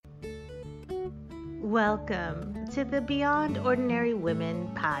Welcome to the Beyond Ordinary Women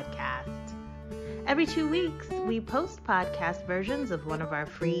podcast. Every 2 weeks, we post podcast versions of one of our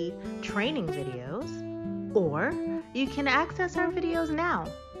free training videos, or you can access our videos now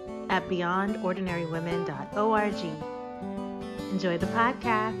at beyondordinarywomen.org. Enjoy the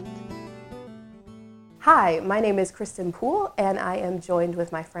podcast. Hi, my name is Kristen Poole, and I am joined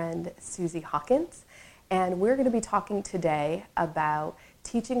with my friend Susie Hawkins, and we're going to be talking today about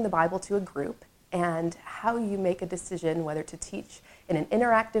teaching the Bible to a group and how you make a decision whether to teach in an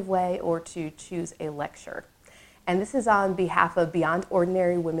interactive way or to choose a lecture. And this is on behalf of Beyond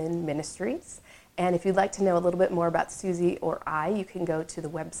Ordinary Women Ministries. And if you'd like to know a little bit more about Susie or I, you can go to the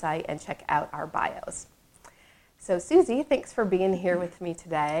website and check out our bios. So Susie, thanks for being here with me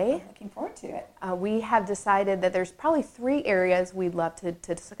today. I'm looking forward to it. We have decided that there's probably 3 areas we'd love to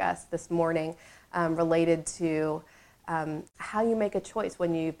discuss this morning related to how you make a choice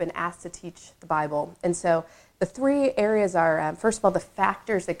when you've been asked to teach the Bible. And so the 3 areas are, first of all, the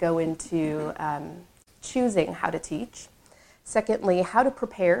factors that go into choosing how to teach. Secondly, how to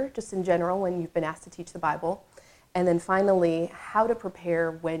prepare, just in general, when you've been asked to teach the Bible. And then finally, how to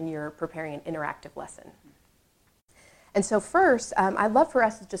prepare when you're preparing an interactive lesson. And so first, I'd love for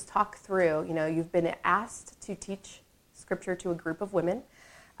us to just talk through, you've been asked to teach Scripture to a group of women.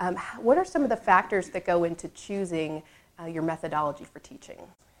 What are some of the factors that go into choosing your methodology for teaching?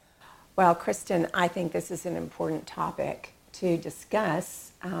 Well, Kristen, I think this is an important topic to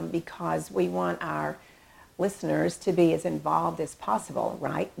discuss because we want our listeners to be as involved as possible,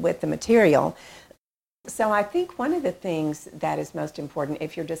 right, with the material. So I think one of the things that is most important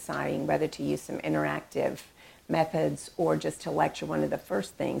if you're deciding whether to use some interactive methods or just to lecture, one of the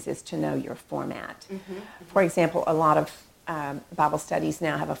first things is to know your format. For example, a lot of Bible studies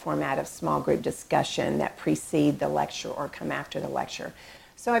now have a format of small group discussion that precede the lecture or come after the lecture.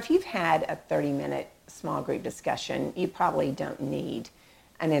 So if you've had a 30-minute small group discussion, you probably don't need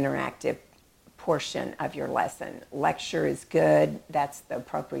an interactive portion of your lesson. Lecture is good. That's the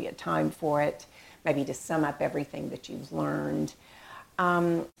appropriate time for it, maybe to sum up everything that you've learned.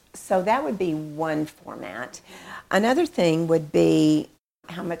 So that would be one format. Another thing would be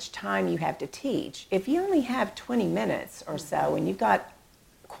how much time you have to teach. If you only have 20 minutes or so and you've got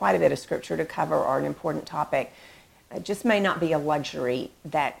quite a bit of Scripture to cover or an important topic, it just may not be a luxury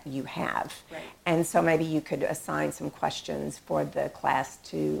that you have. Right. And so maybe you could assign some questions for the class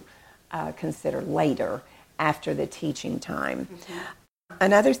to consider later after the teaching time.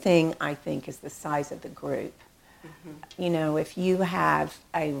 Another thing I think is the size of the group. If you have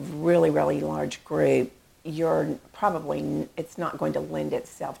a really, really large group, it's not going to lend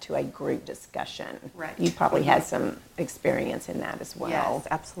itself to a group discussion. Right. You probably had some experience in that as well. Yes,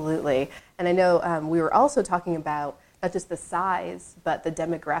 absolutely. And I know we were also talking about not just the size, but the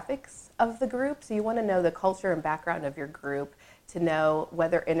demographics of the group. So you want to know the culture and background of your group to know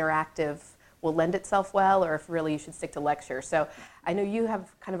whether interactive will lend itself well or if really you should stick to lecture. So I know you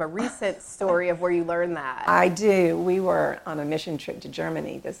have kind of a recent story of where you learned that. I do. We were on a mission trip to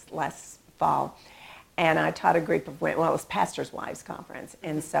Germany this last fall, and I taught a group of women. Well, it was Pastors' Wives Conference,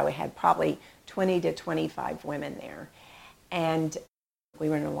 and so it had probably 20 to 25 women there. And we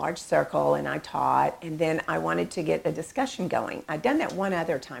were in a large circle, and I taught, and then I wanted to get a discussion going. I'd done that one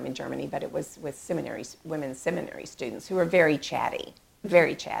other time in Germany, but it was with women's seminary students who were very chatty,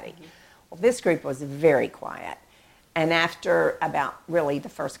 very chatty. Well, this group was very quiet. And after about really the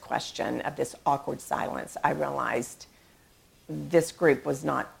first question of this awkward silence, I realized this group was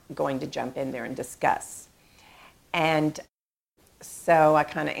not going to jump in there and discuss. And so I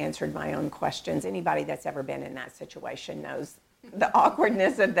kind of answered my own questions. Anybody that's ever been in that situation knows the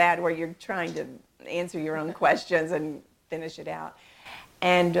awkwardness of that, where you're trying to answer your own questions and finish it out.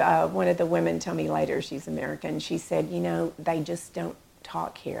 And one of the women told me later, she's American, she said, they just don't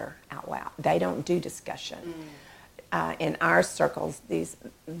talk here out loud. They don't do discussion. In our circles,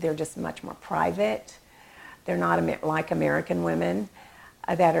 they're just much more private. They're not like American women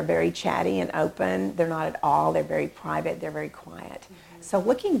that are very chatty and open. They're not at all. They're very private. They're very quiet. So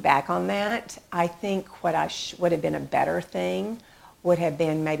looking back on that, I think what would have been a better thing would have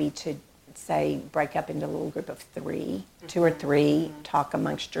been maybe to say break up into a little group of 3, 2 or 3, talk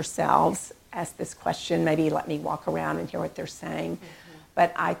amongst yourselves, ask this question, maybe let me walk around and hear what they're saying.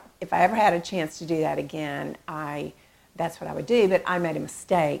 But if I ever had a chance to do that again, that's what I would do. But I made a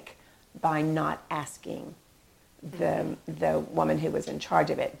mistake by not asking the woman who was in charge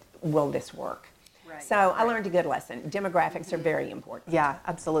of it, will this work? Right. So I learned a good lesson. Demographics are very important. Yeah,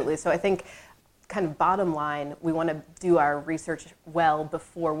 absolutely. So I think kind of bottom line, we want to do our research well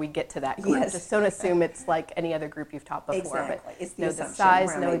before we get to that group. Yes. Just don't assume it's like any other group you've taught before. Exactly. But It's the know the assumption size,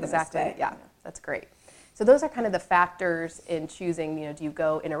 where I know made the exactly. mistake. Yeah, that's great. So those are kind of the factors in choosing, do you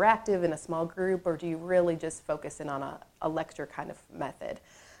go interactive in a small group, or do you really just focus in on a lecture kind of method?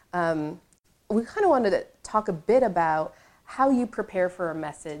 We kind of wanted to talk a bit about how you prepare for a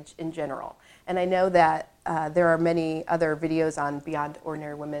message in general. And I know that there are many other videos on Beyond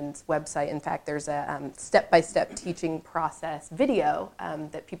Ordinary Women's website. In fact, there's a step-by-step teaching process video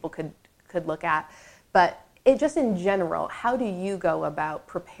that people could look at. But just in general, how do you go about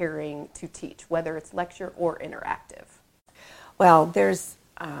preparing to teach, whether it's lecture or interactive? Well, there's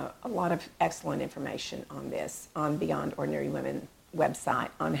a lot of excellent information on this on Beyond Ordinary Women website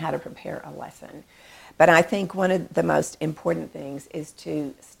on how to prepare a lesson. But I think one of the most important things is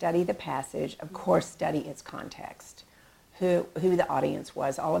to study the passage, of course, study its context, who the audience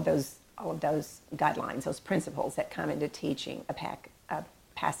was, all of those guidelines, those principles that come into teaching a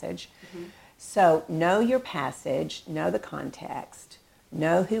passage. Mm-hmm. So know your passage, know the context,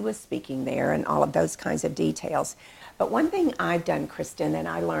 know who was speaking there, and all of those kinds of details. But one thing I've done, Kristen, that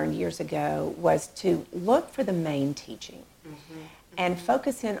I learned years ago was to look for the main teaching and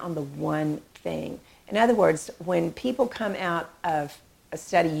focus in on the one thing. In other words, when people come out of a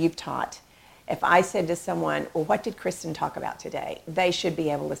study you've taught, if I said to someone, well, what did Kristen talk about today? They should be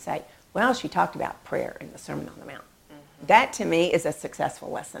able to say, well, she talked about prayer in the Sermon on the Mount. Mm-hmm. That, to me, is a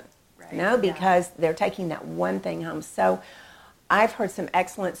successful lesson. Right. Because they're taking that one thing home. So I've heard some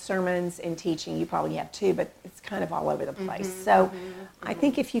excellent sermons in teaching. You probably have too, but it's kind of all over the place. Mm-hmm, so I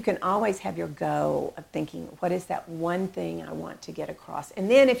think if you can always have your goal of thinking, what is that one thing I want to get across? And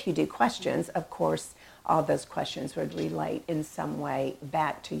then if you do questions, of course, all those questions would relate in some way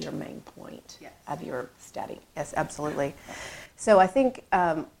back to your main point of your study. Yes, absolutely. So I think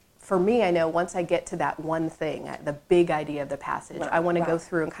for me, I know once I get to that one thing, the big idea of the passage, I want to go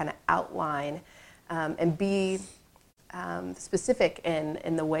through and kind of outline and be specific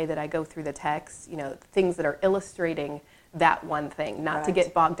in the way that I go through the text, things that are illustrating that one thing, not to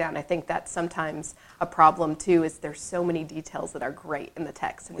get bogged down. I think that's sometimes a problem too, is there's so many details that are great in the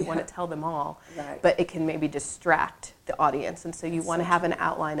text and we want to tell them all, but it can maybe distract the audience. And so you want to have an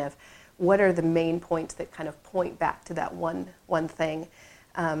outline of what are the main points that kind of point back to that one thing.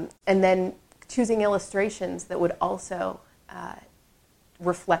 And then choosing illustrations that would also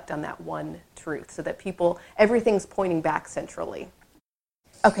reflect on that one truth so that everything's pointing back centrally.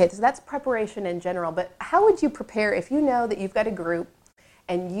 Okay, so that's preparation in general, but how would you prepare if you know that you've got a group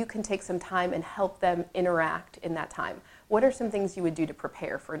and you can take some time and help them interact in that time? What are some things you would do to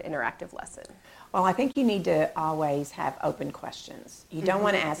prepare for an interactive lesson? Well, I think you need to always have open questions. You don't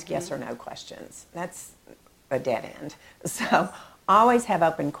want to ask yes or no questions. That's a dead end. So always have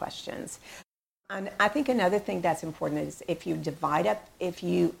open questions. And I think another thing that's important is if you're dividing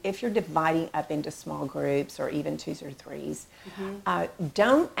up into small groups or even twos or threes,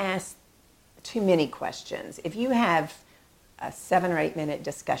 don't ask too many questions. If you have a 7 or 8 minute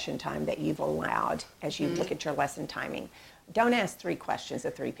discussion time that you've allowed as you look at your lesson timing, don't ask 3 questions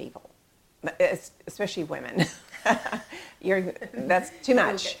of 3 people, especially women. That's too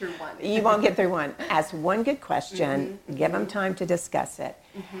much. You won't get through one. Ask one good question, give them time to discuss it.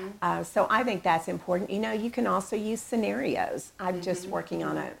 So I think that's important. You can also use scenarios. I'm just working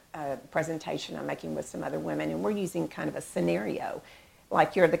on a presentation I'm making with some other women, and we're using kind of a scenario.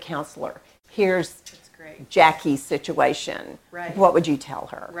 Like you're the counselor. Here's Jackie's situation. Right. What would you tell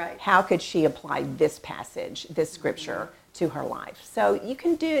her? Right. How could she apply this passage, this scripture, to her life? So you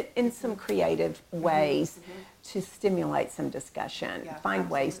can do it in some creative ways to stimulate some discussion, find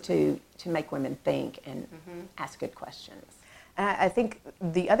ways to make women think and ask good questions. I think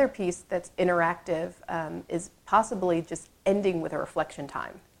the other piece that's interactive is possibly just ending with a reflection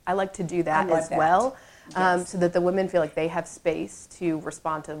time. I like to do that as well, so that the women feel like they have space to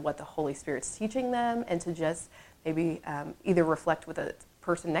respond to what the Holy Spirit's teaching them and to just maybe either reflect with a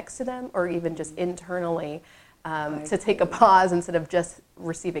person next to them or even just internally to take a pause instead of just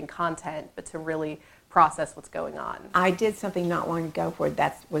receiving content, but to really process what's going on. I did something not long ago where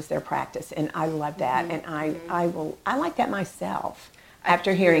that was their practice, and I love that, and I like that myself.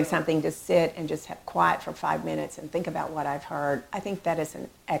 After hearing something, to sit and just have quiet for 5 minutes and think about what I've heard. I think that is an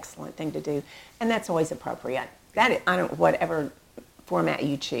excellent thing to do, and that's always appropriate. Whatever format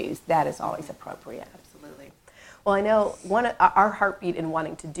you choose, that is always appropriate. Absolutely. Well, I know our heartbeat in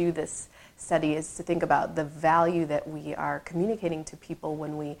wanting to do this study is to think about the value that we are communicating to people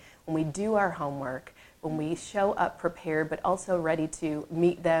when we do our homework, when we show up prepared, but also ready to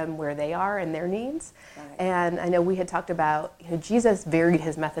meet them where they are and their needs. Right. And I know we had talked about, Jesus varied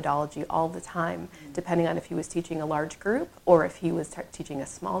his methodology all the time, depending on if he was teaching a large group or if he was teaching a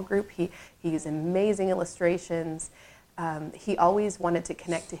small group. He used amazing illustrations. he always wanted to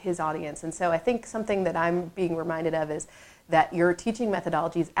connect to his audience. And so I think something that I'm being reminded of is that your teaching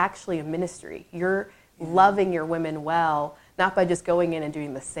methodology is actually a ministry. You're loving your women well, not by just going in and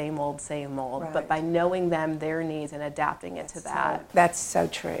doing the same old, Right. but by knowing them, their needs, and adapting it to that. That's so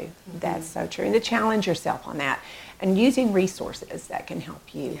true. That's so true. And to challenge yourself on that and using resources that can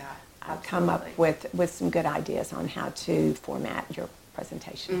help you come up with some good ideas on how to format your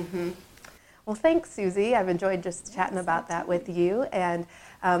presentation. Well, thanks, Susie. I've enjoyed just chatting about that with you. And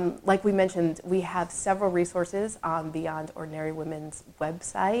like we mentioned, we have several resources on Beyond Ordinary Women's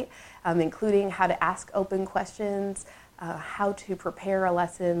website, including how to ask open questions, how to prepare a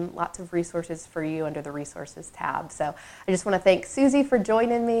lesson, lots of resources for you under the resources tab. So I just want to thank Susie for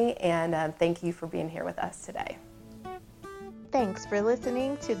joining me, and thank you for being here with us today. Thanks for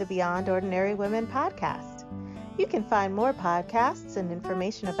listening to the Beyond Ordinary Women podcast. You can find more podcasts and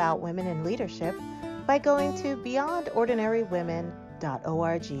information about women in leadership by going to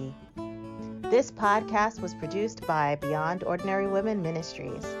beyondordinarywomen.org. This podcast was produced by Beyond Ordinary Women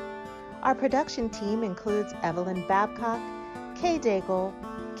Ministries. Our production team includes Evelyn Babcock, Kay Daigle,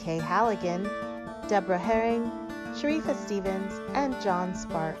 Kay Halligan, Deborah Herring, Sharifa Stevens, and John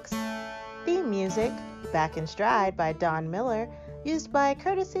Sparks. Theme music, Back in Stride by Don Miller, used by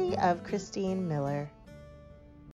courtesy of Christine Miller.